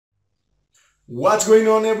What's going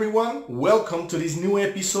on, everyone? Welcome to this new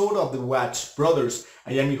episode of the Watch Brothers.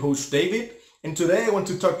 I am your host David, and today I want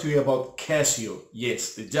to talk to you about Casio.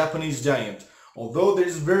 Yes, the Japanese giant. Although there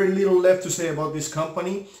is very little left to say about this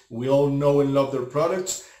company, we all know and love their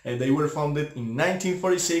products, and they were founded in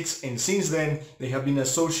 1946, and since then they have been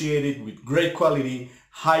associated with great quality,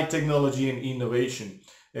 high technology and innovation.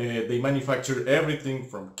 They manufacture everything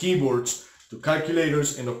from keyboards to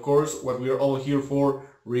calculators, and of course what we are all here for,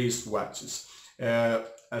 wristwatches.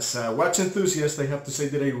 As a watch enthusiast, I have to say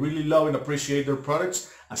that I really love and appreciate their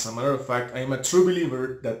products. As a matter of fact, I am a true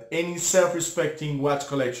believer that any self-respecting watch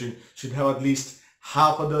collection should have at least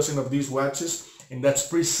half a dozen of these watches, and that's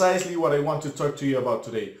precisely what I want to talk to you about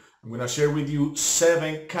today. I'm going to share with you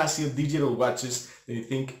 7 Casio digital watches that I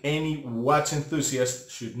think any watch enthusiast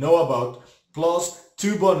should know about, plus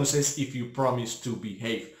 2 bonuses if you promise to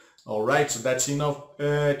behave. Alright, so that's enough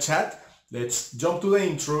chat. Let's jump to the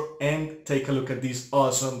intro and take a look at these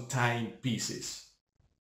awesome timepieces.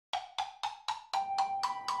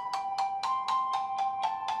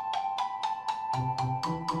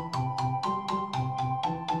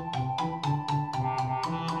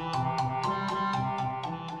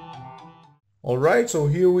 Alright, so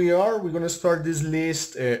here we are. We're going to start this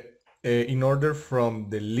list in order from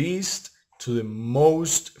the least to the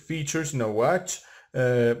most features in a watch.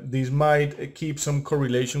 This might keep some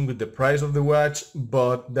correlation with the price of the watch,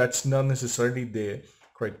 but that's not necessarily the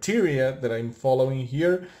criteria that I'm following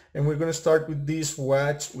here. And we're going to start with this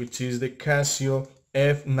watch, which is the Casio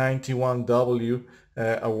F91W,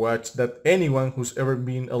 a watch that anyone who's ever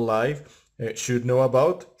been alive should know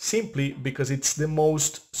about, simply because it's the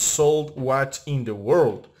most sold watch in the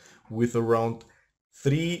world, with around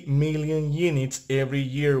 3 million units every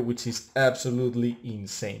year, which is absolutely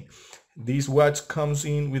insane. This watch comes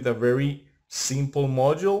in with a very simple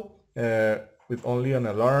module with only an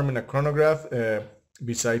alarm and a chronograph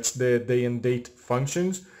besides the day and date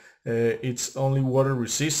functions. It's only water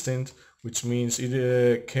resistant, which means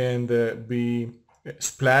it can be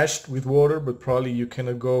splashed with water, but probably you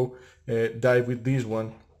cannot go dive with this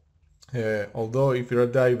one. Although if you're a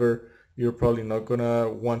diver, you're probably not gonna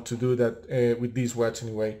want to do that with this watch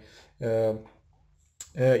anyway.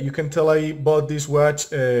 You can tell I bought this watch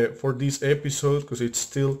for this episode because it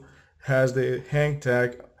still has the hang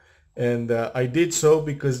tag, and I did so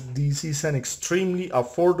because this is an extremely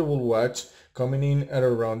affordable watch, coming in at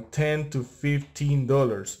around $10 to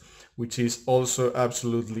 $15, which is also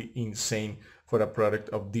absolutely insane for a product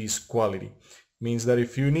of this quality. Means that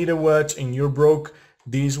if you need a watch and you're broke,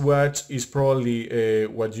 this watch is probably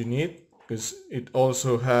what you need, because it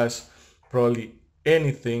also has probably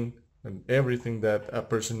anything and everything that a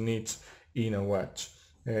person needs in a watch.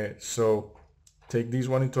 So take this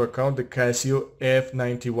one into account, the Casio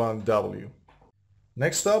F91W.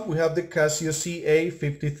 Next up, we have the Casio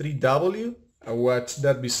CA53W, a watch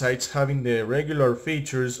that besides having the regular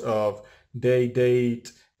features of day,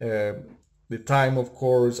 date, the time, of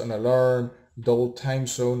course, an alarm, double time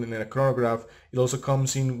zone, and a chronograph, it also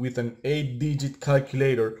comes in with an 8-digit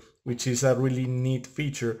calculator, which is a really neat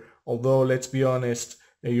feature. Although, let's be honest,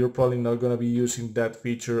 you're probably not going to be using that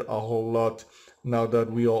feature a whole lot now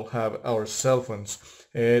that we all have our cell phones.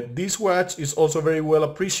 This watch is also very well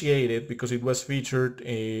appreciated because it was featured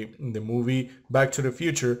in the movie Back to the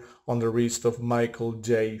Future on the wrist of Michael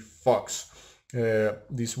J. Fox.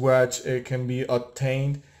 This watch can be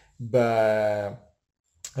obtained by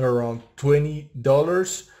around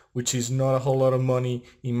 $20, which is not a whole lot of money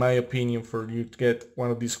in my opinion for you to get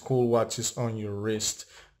one of these cool watches on your wrist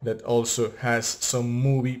that also has some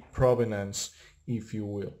movie provenance, if you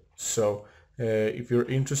will. So if you're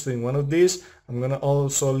interested in one of these, I'm gonna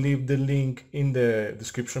also leave the link in the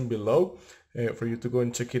description below for you to go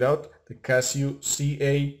and check it out, the Casio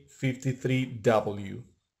CA53W.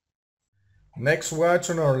 Next watch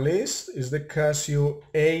on our list is the Casio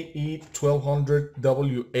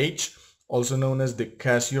AE1200WH, also known as the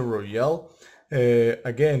Casio Royale.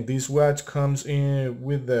 Again, this watch comes in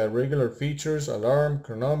with the regular features, alarm,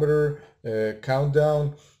 chronometer,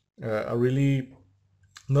 countdown, a really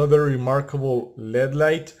not very remarkable LED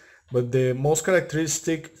light, but the most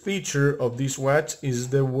characteristic feature of this watch is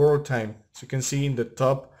the world time. As you can see in the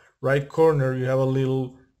top right corner, you have a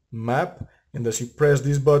little map, and as you press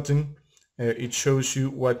this button, it shows you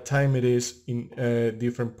what time it is in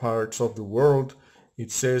different parts of the world. It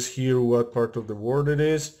says here what part of the world it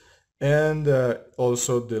is, and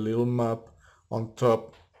also the little map on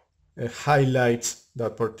top highlights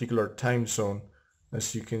that particular time zone,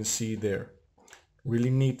 as you can see there. Really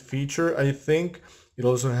neat feature, I think. It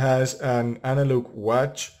also has an analog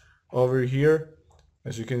watch over here,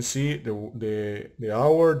 As you can see, the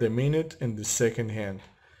hour, the minute, and the second hand.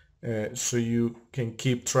 So you can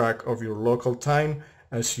keep track of your local time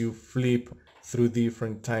as you flip through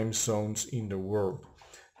different time zones in the world.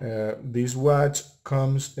 This watch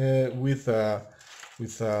comes with a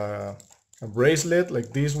bracelet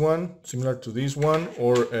like this one, similar to this one,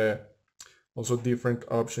 or also different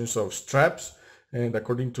options of straps. And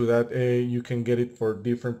according to that, you can get it for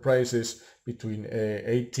different prices between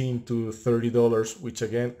 $18 to $30, which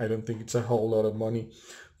again, I don't think it's a whole lot of money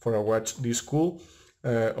for a watch this cool.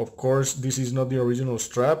 Of course, this is not the original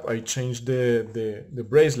strap. I changed the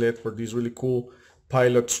bracelet for this really cool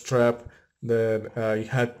pilot strap that I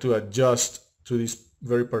had to adjust to this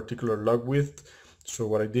very particular lug width. So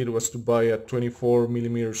what I did was to buy a 24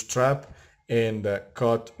 millimeter strap and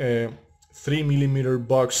cut 3 millimeter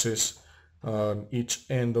boxes on each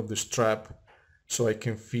end of the strap so I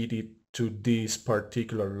can fit it to this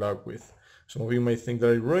particular lug width. Some of you might think that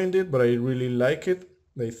I ruined it, but I really like it.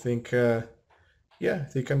 I think yeah, I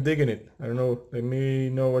think I'm digging it. I don't know, let me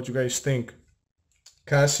know what you guys think.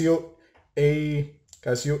 Casio AE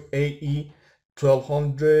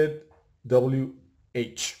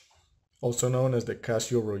 1200WH, also known as the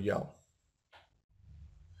Casio Royale.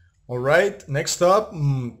 Alright, next up,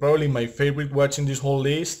 probably my favorite watch in this whole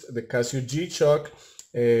list, the Casio G-Shock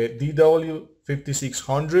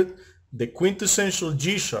DW5600, the quintessential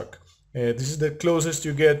G-Shock. This is the closest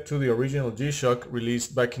you get to the original G-Shock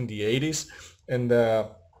released back in the 80s. And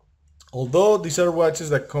although these are watches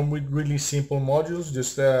that come with really simple modules,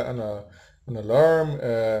 just an alarm,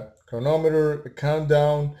 chronometer, a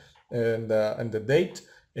countdown, and the date,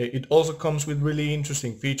 it also comes with really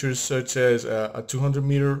interesting features such as a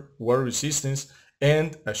 200-meter water resistance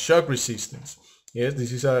and a shock resistance. Yes,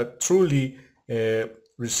 this is a truly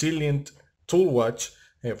resilient tool watch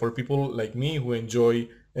for people like me who enjoy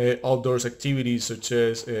outdoors activities such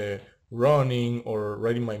as running or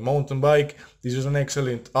riding my mountain bike. This is an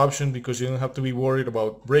excellent option because you don't have to be worried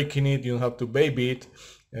about breaking it, you don't have to baby it.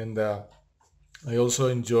 And I also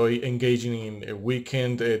enjoy engaging in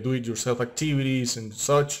weekend do-it-yourself activities and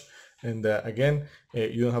such. And again,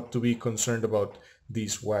 you don't have to be concerned about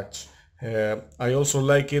this watch. I also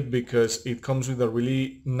like it because it comes with a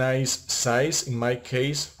really nice size. In my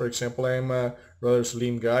case, for example, I am a rather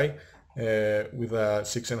slim guy with a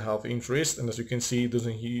 6.5 inch wrist, and as you can see, it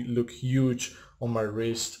doesn't look huge on my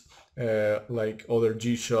wrist like other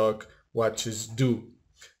G-Shock watches do.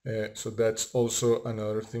 So that's also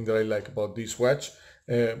another thing that I like about this watch.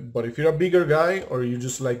 But if you're a bigger guy or you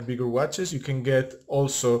just like bigger watches, you can get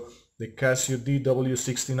also the Casio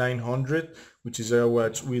DW6900, which is a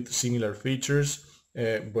watch with similar features,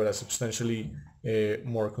 but a substantially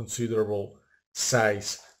more considerable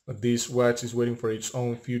size. But this watch is waiting for its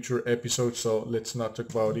own future episode, so let's not talk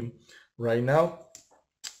about him right now.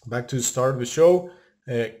 Back to the start of the show,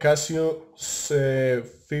 Casio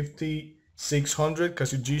 5600,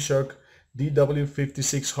 Casio G-Shock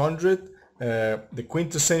DW5600, the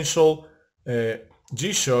quintessential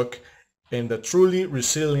G-Shock and a truly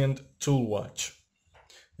resilient tool watch.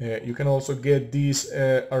 You can also get these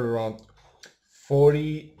at around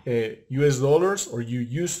 40 US dollars, or you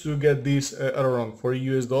used to get these at around 40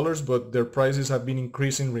 US dollars, but their prices have been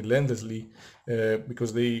increasing relentlessly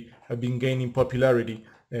because they have been gaining popularity.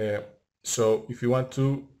 So if you want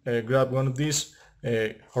to grab one of these,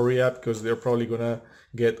 hurry up because they're probably gonna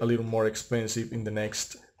get a little more expensive in the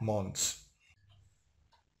next months.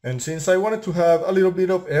 And since I wanted to have a little bit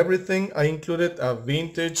of everything, I included a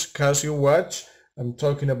vintage Casio watch. I'm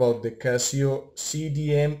talking about the Casio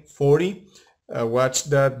CDM40, a watch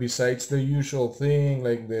that besides the usual thing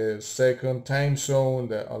like the second time zone,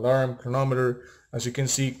 the alarm, chronometer, as you can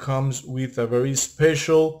see, comes with a very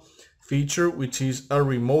special feature, which is a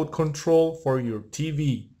remote control for your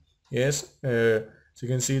TV. Yes, so you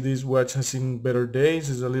can see this watch has seen better days.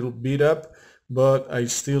 It's a little beat up, but I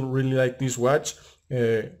still really like this watch.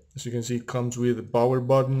 As you can see, it comes with a power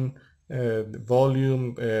button, the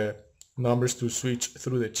volume, numbers to switch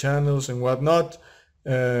through the channels and whatnot,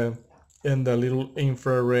 and a little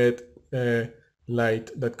infrared light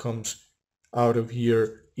that comes out of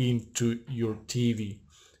here into your TV.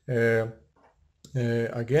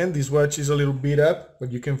 Again, this watch is a little beat up, but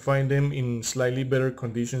you can find them in slightly better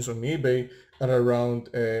conditions on eBay at around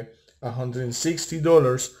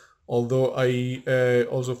 $160, although I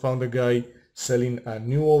also found a guy selling a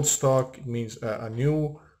new old stock. It means a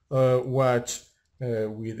new watch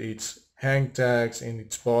with its hang tags and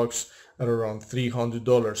its box at around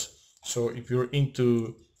 $300. So if you're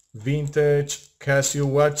into vintage Casio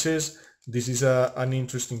watches, this is an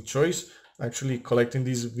interesting choice. actually collecting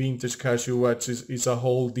these vintage Casio watches is a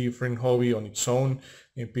whole different hobby on its own,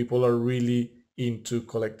 and people are really into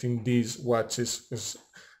collecting these watches because,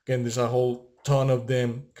 again, there's a whole ton of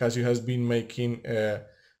them. Casio has been making uh,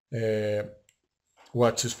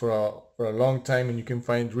 watches for a long time, and you can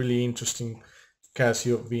find really interesting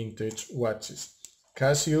Casio vintage watches.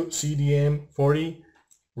 Casio CDM40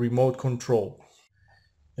 remote control.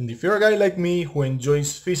 And if you're a guy like me who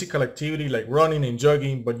enjoys physical activity like running and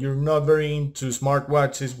jogging, but you're not very into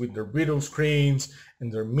smartwatches with their brittle screens and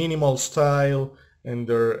their minimal style and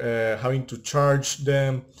their having to charge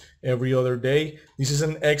them every other day, this is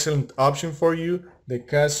an excellent option for you. The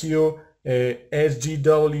Casio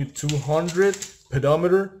SGW-450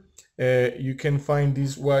 pedometer. You can find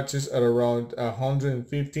these watches at around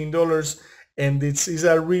 $115, and this is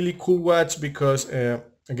a really cool watch because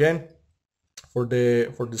again, for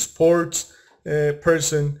the sports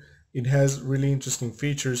person, it has really interesting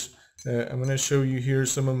features. I'm going to show you here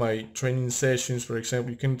some of my training sessions. For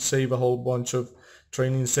example, you can save a whole bunch of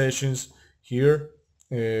training sessions here.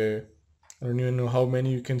 I don't even know how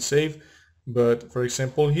many you can save, but for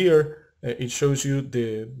example here it shows you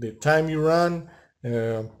the time you run.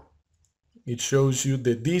 It shows you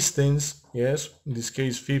the distance, yes, in this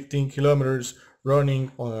case 15 kilometers running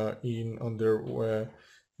in under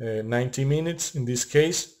 90 minutes in this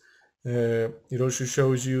case. It also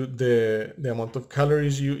shows you the amount of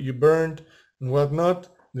calories you burned and whatnot,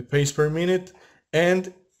 the pace per minute,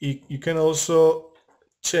 and you can also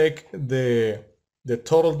check the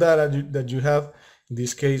total data that you have. In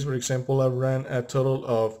this case, for example, I ran a total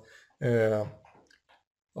of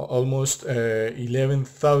almost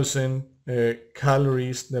 11,000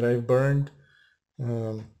 calories that I burned.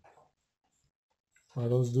 What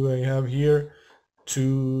else do I have here?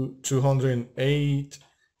 208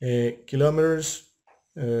 kilometers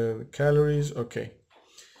calories. Okay,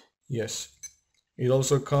 yes, it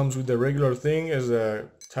also comes with the regular thing as a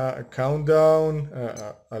countdown,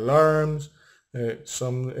 alarms,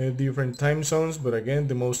 some different time zones, but again,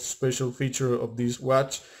 the most special feature of this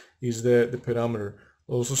watch is the pedometer.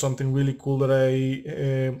 Also, something really cool that I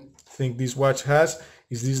think this watch has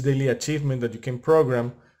is this daily achievement that you can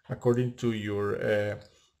program according to your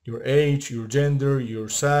age, your gender, your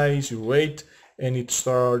size, your weight, and it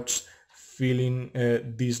starts filling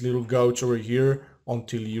this little gauge over here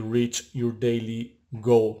until you reach your daily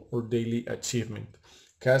goal or daily achievement.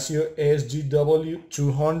 Casio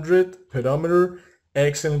SGW-450 pedometer,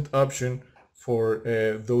 excellent option for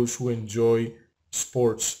those who enjoy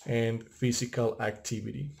sports and physical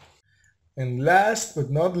activity. And last but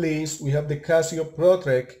not least, we have the Casio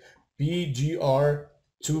Protrek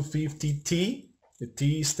PRG250T. The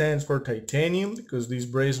T stands for titanium because this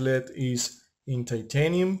bracelet is in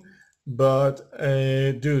titanium. But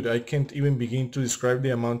dude, I can't even begin to describe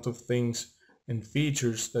the amount of things and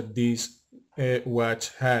features that this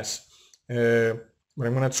watch has. But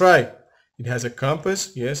I'm gonna try. It has a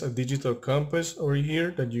compass, yes, a digital compass over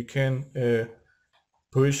here that you can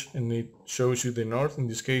push, and it shows you the north, in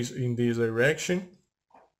this case in this direction.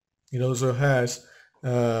 It also has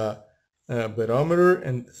a barometer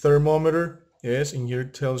and thermometer. Yes, in here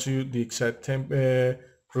it tells you the exact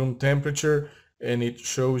room temperature, and it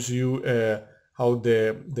shows you how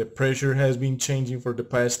the pressure has been changing for the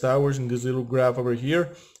past hours. In this little graph over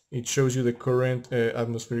here, it shows you the current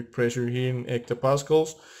atmospheric pressure here in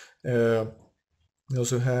hectopascals. It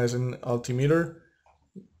also has an altimeter.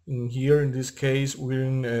 In here, in this case, we're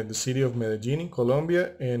in the city of Medellin in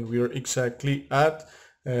Colombia, and we are exactly at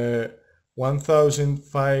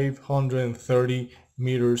 1,530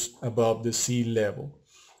 meters above the sea level.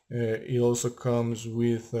 It also comes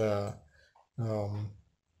with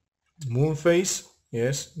moon phase.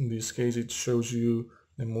 Yes, in this case it shows you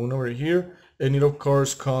the moon over here, and it of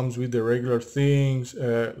course comes with the regular things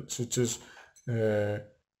such as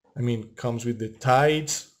comes with the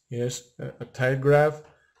tides. Yes, a tide graph,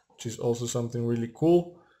 which is also something really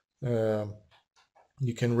cool.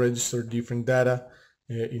 You can register different data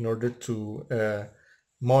in order to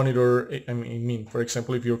monitor. For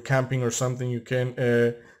example, if you're camping or something, you can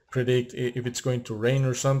predict if it's going to rain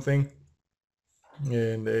or something.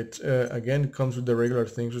 And it again, it comes with the regular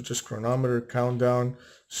things such as chronometer, countdown,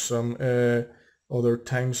 some other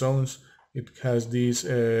time zones. It has this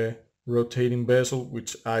rotating bezel,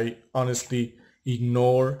 which I honestly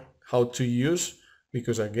ignore how to use,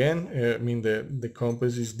 because again, the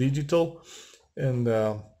compass is digital, and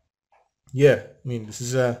this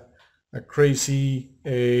is a crazy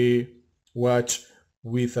watch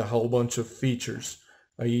with a whole bunch of features.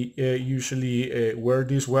 I usually wear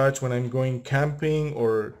this watch when I'm going camping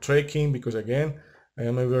or trekking, because again, I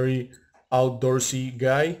am a very outdoorsy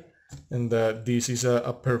guy. and this is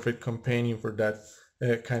a perfect companion for that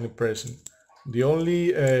kind of present. The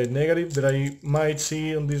only negative that I might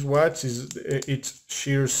see on this watch is its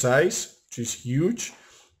sheer size, which is huge,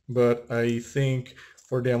 but I think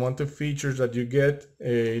for the amount of features that you get,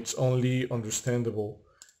 it's only understandable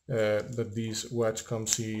that this watch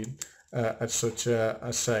comes in at such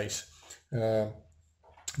a size.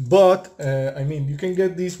 But I mean, you can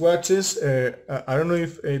get these watches. I don't know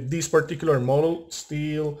if this particular model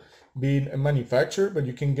still being manufactured, but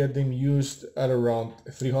you can get them used at around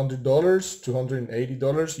 $300,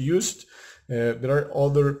 $280 used. There are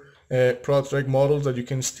other Protrek models that you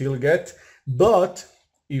can still get, but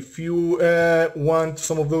if you want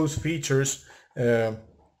some of those features,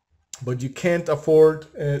 but you can't afford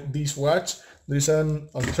this watch, there's an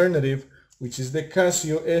alternative, which is the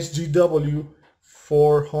Casio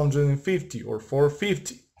SGW-450 or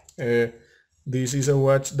 450. This is a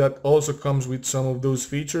watch that also comes with some of those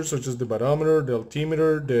features, such as the barometer, the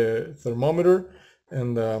altimeter, the thermometer,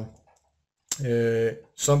 and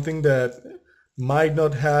something that might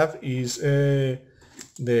not have is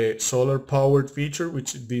the solar powered feature,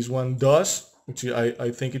 which this one does, which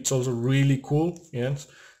I think it's also really cool. Yes,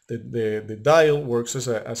 the dial works as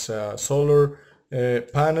a solar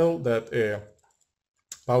panel that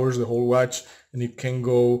powers the whole watch, and it can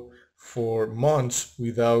go for months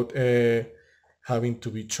without having to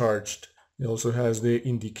be charged. It also has the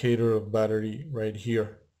indicator of battery right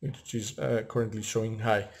here, which is currently showing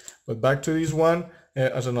high. But back to this one,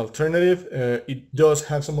 as an alternative, it does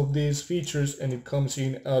have some of these features, and it comes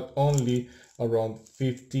in at only around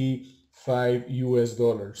 $55 US.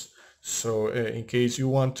 So in case you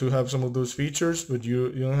want to have some of those features, but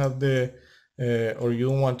you don't have the or you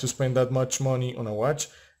don't want to spend that much money on a watch,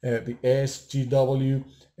 the SGW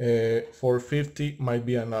 450 might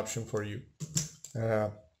be an option for you.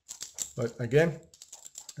 But again,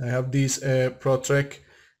 I have this Protrek,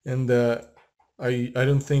 and I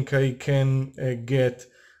don't think I can get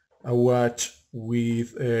a watch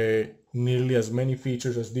with nearly as many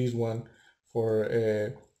features as this one for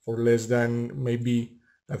less than maybe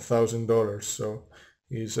 $1,000. So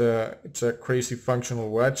it's a crazy functional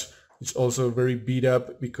watch. It's also very beat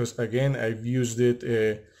up because, again, I've used it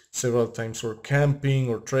several times for camping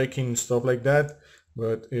or trekking and stuff like that,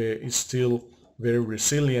 but it's still very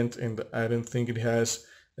resilient, and I don't think it has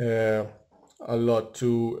a lot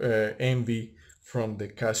to envy from the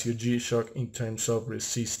Casio G-Shock in terms of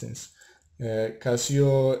resistance.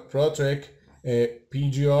 Casio Protrek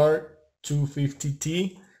PRG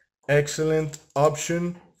 250T, excellent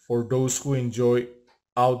option for those who enjoy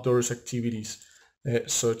outdoors activities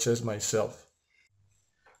such as myself.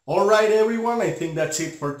 Alright everyone, I think that's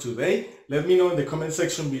it for today. Let me know in the comment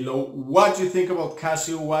section below what you think about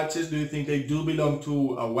Casio watches. Do you think they do belong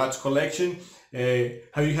to a watch collection?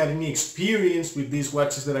 Have you had any experience with these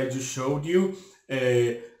watches that I just showed you?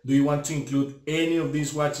 Do you want to include any of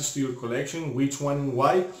these watches to your collection? Which one and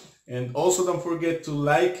why? And also don't forget to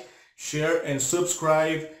like, share and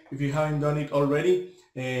subscribe if you haven't done it already.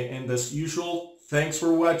 And as usual, thanks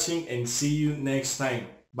for watching and see you next time.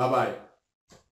 Bye bye.